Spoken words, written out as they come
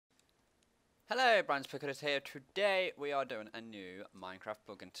Hello, BrandsPickled here. Today we are doing a new Minecraft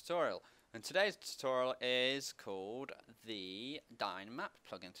plugin tutorial, and today's tutorial is called the DynMap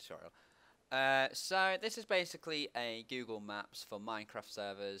plugin tutorial. So this is basically a Google Maps for Minecraft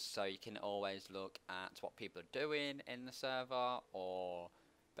servers, so you can always look at what people are doing in the server, or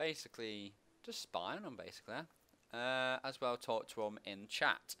basically just spy on them, basically. As well, talk to them in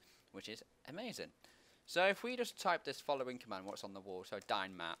chat, which is amazing. So if we just type this following command, what's on the wall, so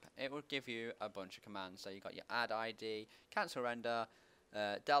DynMap, it will give you a bunch of commands. So you've got your add ID, cancel render,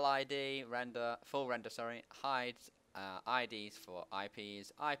 del ID, render, full render, sorry, hide, IDs for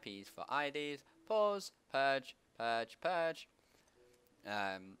IPs, IPs for IDs, pause, purge,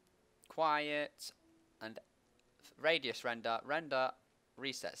 quiet, and radius render,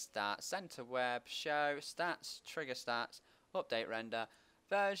 reset stats, center web, show, stats, trigger stats, update render,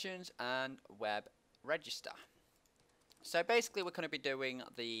 versions, and web register. So basically we're going to be doing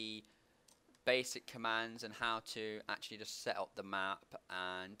the basic commands and how to actually just set up the map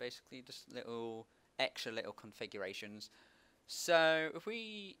and basically just extra little configurations. So if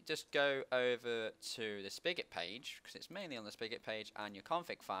we just go over to the Spigot page, because it's mainly on the Spigot page, and your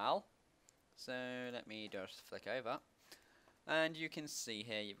config file, so let me just flick over, and you can see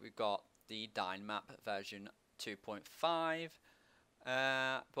here we've got the DynMap version 2.5,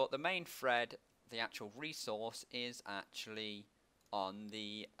 but the main thread, the actual resource, is actually on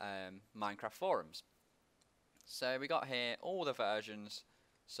the Minecraft forums. So we got here all the versions.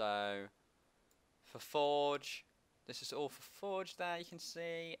 So for Forge, this is all for Forge there, you can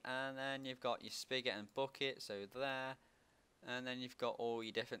see, and then you've got your Spigot and Bucket, so there, and then you've got all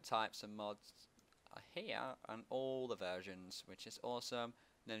your different types of mods here and all the versions, which is awesome.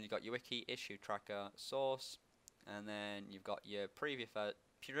 And then you've got your wiki, issue tracker, source, and then you've got your previous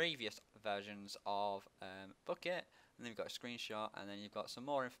versions of Bucket, and then you've got a screenshot, and then you've got some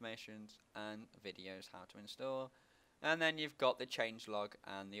more information and videos how to install, and then you've got the change log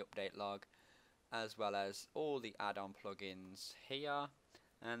and the update log, as well as all the add-on plugins here,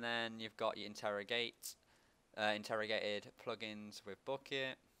 and then you've got your interrogated plugins with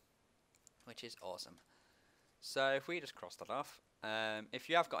Bucket, which is awesome. So if we just cross that off, if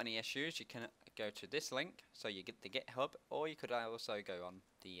you have got any issues, you can go to this link, so you get the GitHub, or you could also go on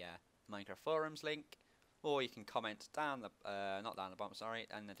the Minecraft forums link, or you can comment down the, not down the bottom, sorry,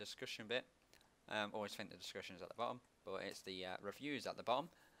 and the discussion bit. Always think the discussion is at the bottom, but it's the reviews at the bottom.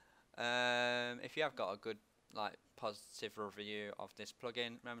 If you have got a good, positive review of this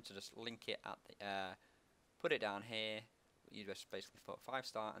plugin, remember to just link it at the, put it down here. You just basically put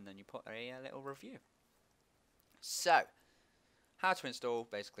 5-star, and then you put a little review. So, how to install,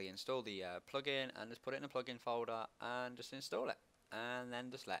 basically install the plugin and just put it in a plugin folder and just install it, and then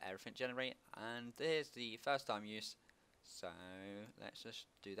just let everything generate, and here's the first time use, so let's just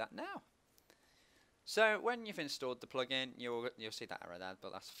do that now. So when you've installed the plugin, you'll see that error there,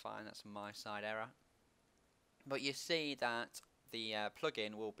 but that's fine, that's my side error. But you see that the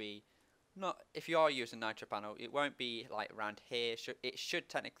plugin will be, not, if you are using Nitro Panel, it won't be like around here, it should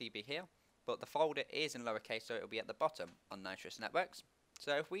technically be here, but the folder is in lowercase, so it will be at the bottom on Nitrous Networks.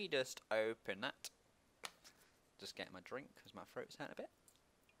 So if we just open that, just get my drink because my throat's hurting a bit,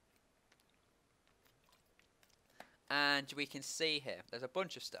 and we can see here there's a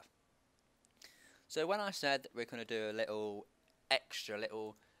bunch of stuff. So when I said that we're going to do a little extra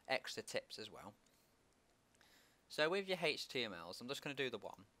tips as well. So with your HTMLs, I'm just going to do the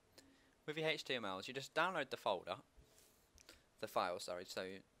one. With your HTMLs, you just download the folder, the file, sorry. So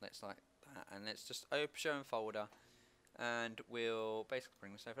let's like that, and let's just show in folder, and we'll basically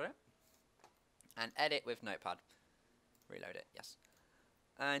bring this over here and edit with Notepad. Reload it, yes.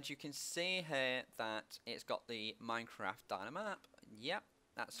 And you can see here that it's got the Minecraft DynMap. Yep,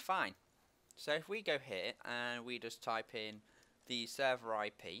 that's fine. So if we go here and we just type in the server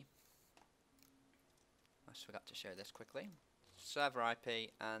IP, I just forgot to show this quickly. Server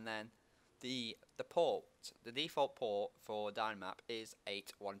IP, and then the port, the default port for DynMap is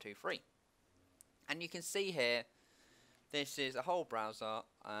 8123. And you can see here, this is a whole browser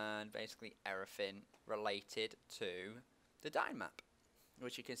and basically everything related to the DynMap,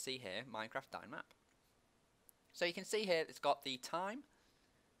 which you can see here, Minecraft DynMap. So you can see here it's got the time,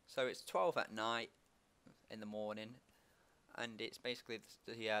 so it's 12 at night in the morning, and it's basically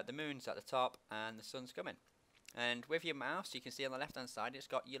the moon's at the top and the sun's coming. And with your mouse, you can see on the left hand side it's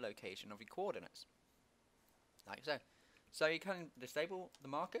got your location of your coordinates, like so. So you can disable the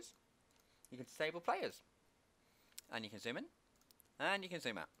markers, you can disable players, and you can zoom in, and you can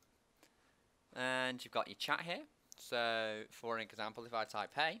zoom out. And you've got your chat here. So for an example, if I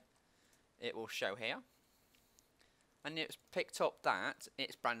type hey, it will show here, and it's picked up that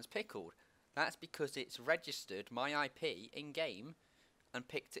it's BrandsPickled. That's because it's registered my IP in game and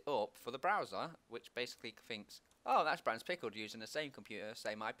picked it up for the browser, which basically thinks, oh, that's BrandsPickled using the same computer,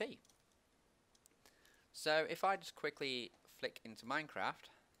 same IP. So if I just quickly flick into Minecraft,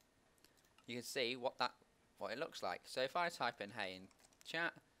 you can see what it looks like. So if I type in hey in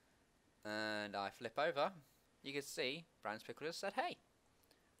chat and I flip over, you can see BrandsPickled has said hey.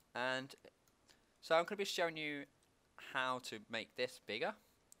 And so I'm going to be showing you how to make this bigger,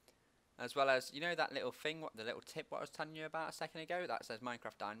 as well as, you know, that little thing, the little tip what I was telling you about a second ago that says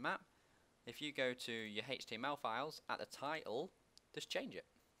Minecraft DynMap. If you go to your HTML files at the title, just change it.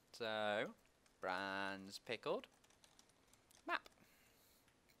 So BrandsPickled map,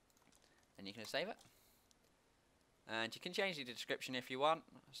 and you can save it. And you can change the description if you want.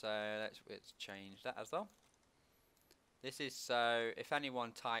 So let's change that as well. This is so if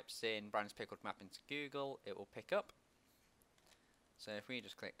anyone types in BrandsPickled map into Google, it will pick up. So if we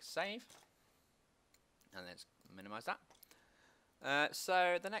just click save, and let's minimize that.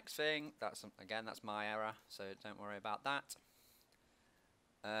 So the next thing, that's my error, so don't worry about that.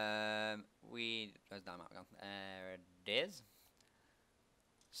 Where's that map gone? There it is.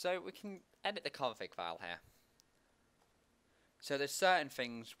 So we can edit the config file here. So there's certain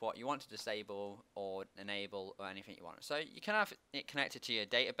things what you want to disable or enable or anything you want. So you can have it connected to your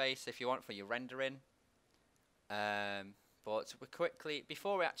database if you want for your rendering. But we quickly,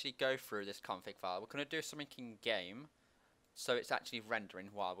 before we actually go through this config file, we're going to do something in game, so it's actually rendering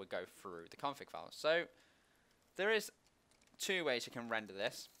while we go through the config file. So there is two ways you can render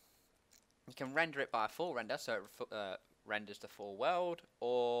this. You can render it by a full render, so it renders the full world,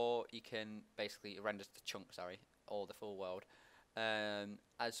 or you can basically render the chunk, or the full world.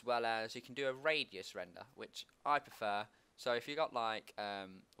 As well as you can do a radius render, which I prefer. So if you got like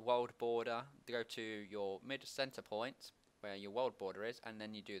world border, go to your mid center point where your world border is, and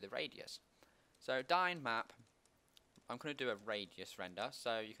then you do the radius. So DynMap, I'm going to do a radius render.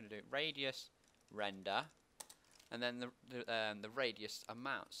 So you can do radius render, and then the radius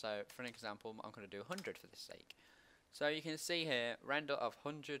amount. So for an example, I'm going to do 100 for this sake. So you can see here, render of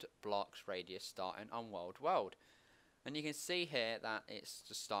 100 blocks radius starting on world. And you can see here that it's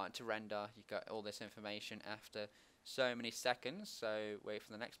just starting to render. You've got all this information after so many seconds. So wait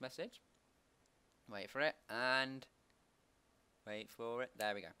for the next message. Wait for it, and wait for it.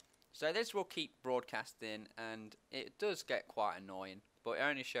 There we go. So this will keep broadcasting, and it does get quite annoying, but it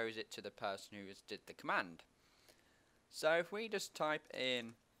only shows it to the person who has did the command. So if we just type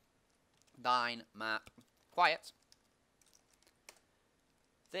in DynMap quiet,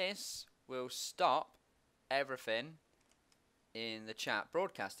 this will stop everything in the chat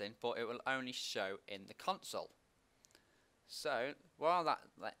broadcasting, but it will only show in the console. So while that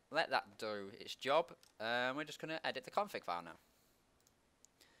let that do its job, we're just going to edit the config file now.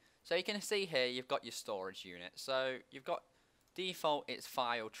 So you can see here you've got your storage unit. So you've got default, it's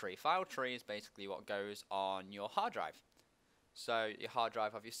file tree. File tree is basically what goes on your hard drive. So your hard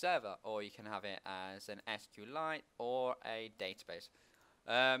drive of your server, or you can have it as an SQLite or a database.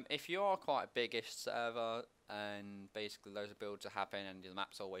 If you're quite a biggish server and basically loads of builds are happening and the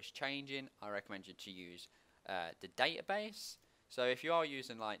map's always changing, I recommend you to use the database. So if you are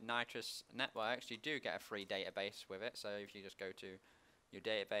using like Nitrous Networks, you do get a free database with it. So if you just go to your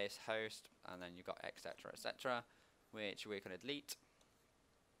database host, and then you've got etc, which we're going to delete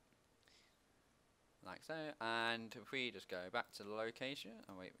like so. And if we just go back to the location,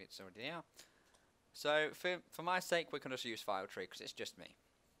 oh wait, it's already there. So for my sake, we're going to just use file tree because it's just me.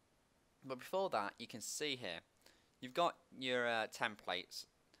 But before that, you can see here you've got your templates.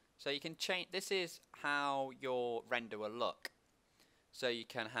 So you can change. This is how your render will look. So you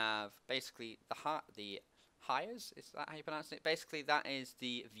can have basically the hires. Is that how you pronounce it? Basically, that is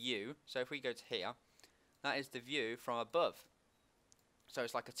the view. So if we go to here, that is the view from above. So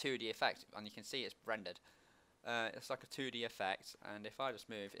it's like a 2D effect, and you can see it's rendered. It's like a 2D effect, and if I just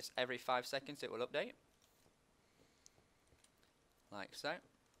move, it's every 5 seconds it will update, like so.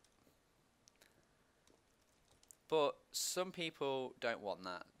 But some people don't want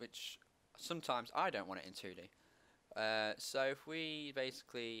that, which sometimes I don't want it in 2D. So if we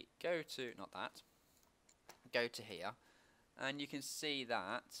basically go to, go to here, and you can see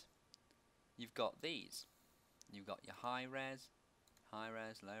that you've got these. You've got your high res, low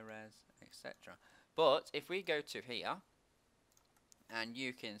res, etc. But if we go to here, and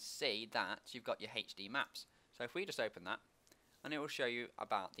you can see that you've got your HD maps. So if we just open that, and it will show you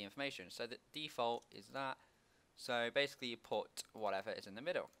about the information. So the default is that. So basically you put whatever is in the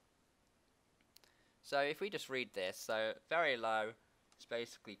middle. So if we just read this, so very low, it's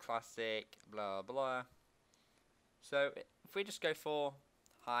basically classic, blah blah. So if we just go for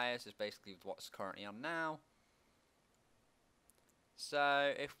highest is basically what's currently on now.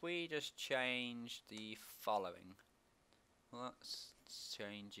 So if we just change the following, let's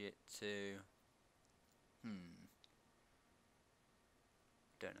change it to,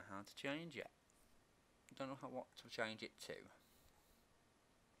 don't know how to change it. Don't know what to change it to.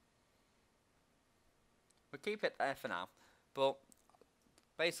 We'll keep it there for now, but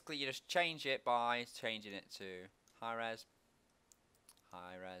basically you just change it by changing it to high res,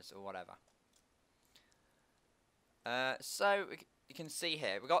 or whatever. So you can see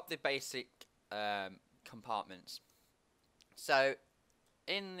here we've got the basic compartments. So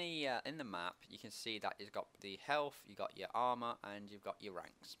in the map you can see that you've got the health, you've got your armor, and you've got your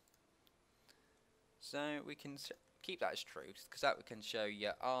ranks. So we can keep that as true, because that we can show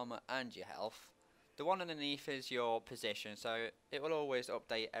your armor and your health. The one underneath is your position, so it will always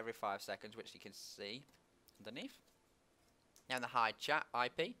update every 5 seconds, which you can see underneath. And the hide chat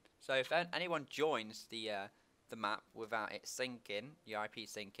IP. So if anyone joins the map without it syncing, your IP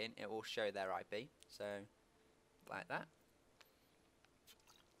syncing, it will show their IP. So like that.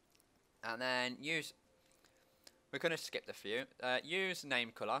 And then we're going to skip the few. Use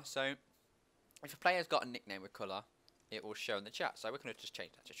name color. So if a player's got a nickname with color, it will show in the chat. So we're going to just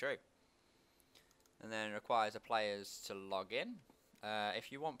change that to true. And then it requires the players to log in.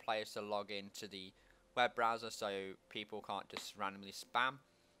 If you want players to log in to the web browser so people can't just randomly spam,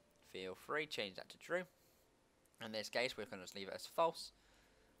 feel free, change that to true. In this case, we're going to just leave it as false.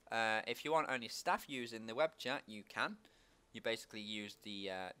 If you want only staff using the web chat, you can. You basically use the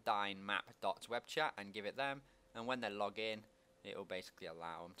DynMap.webchat and give it them, and when they log in, it will basically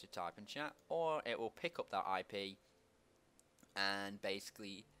allow them to type and chat, or it will pick up that IP and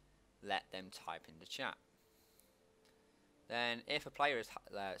basically let them type in the chat. Then if a player is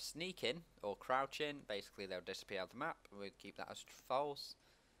sneaking or crouching, basically they'll disappear off the map. We'll keep that as false,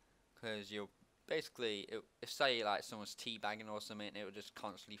 because you'll basically, if say like someone's teabagging or something, it will just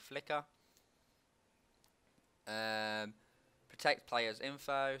constantly flicker. Protect players'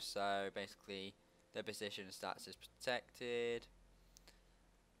 info, so basically their position and stats is protected,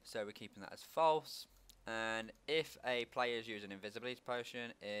 so we're keeping that as false. And if a player is using invisibility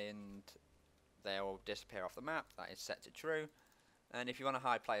potion and they will disappear off the map, that is set to true. And if you want to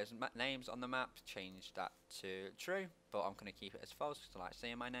hide players' names on the map, change that to true, but I'm going to keep it as false because I like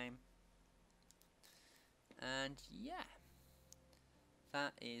seeing my name. And yeah,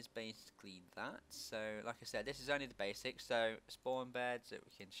 that is basically that. So like I said, this is only the basics, so spawn beds that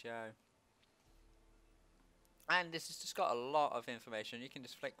we can show. And this has just got a lot of information. You can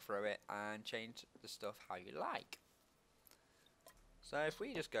just flick through it and change the stuff how you like. So if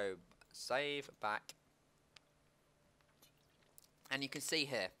we just go save back, and you can see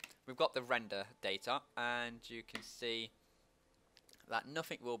here we've got the render data, and you can see that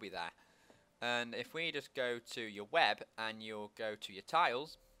nothing will be there. And if we just go to your web and you'll go to your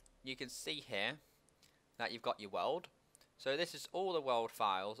tiles, you can see here that you've got your world. So this is all the world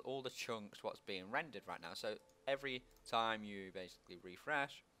files, all the chunks, what's being rendered right now. So every time you basically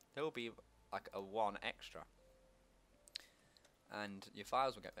refresh, there will be like a 1 extra, and your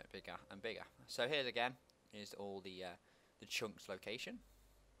files will get bigger and bigger. So here's again is all the chunks location.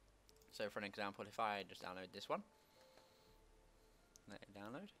 So for an example, if I just download this one, let it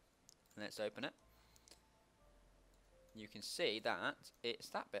download, and let's open it, you can see that it's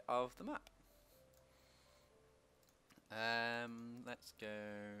that bit of the map. Let's go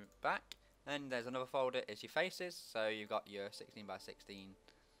back, and there's another folder, is your faces. So you've got your 16 by 16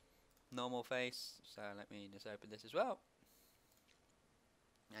 normal face, so let me just open this as well,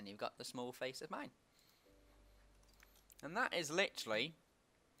 and you've got the small face of mine. And that is literally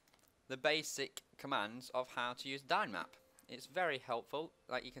the basic commands of how to use DynMap. It's very helpful.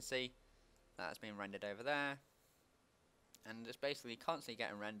 Like you can see, that's being rendered over there, and it's basically constantly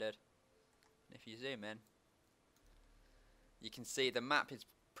getting rendered. If you zoom in, you can see the map is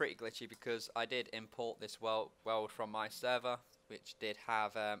pretty glitchy because I did import this world from my server, which did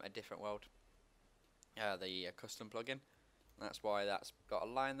have a different world, the custom plugin. That's why that's got a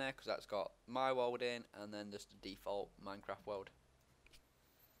line there, because that's got my world in, and then just the default Minecraft world.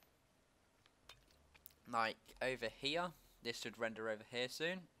 Like over here, this should render over here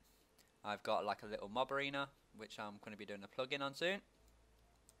soon. I've got like a little mob arena, which I'm going to be doing a plugin on soon,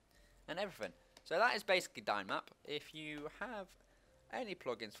 and everything. So that is basically DynMap. If you have any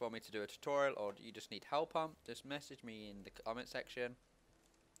plugins for me to do a tutorial, or you just need help on, just message me in the comment section.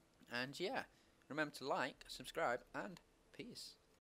 And yeah, remember to like, subscribe, and peace.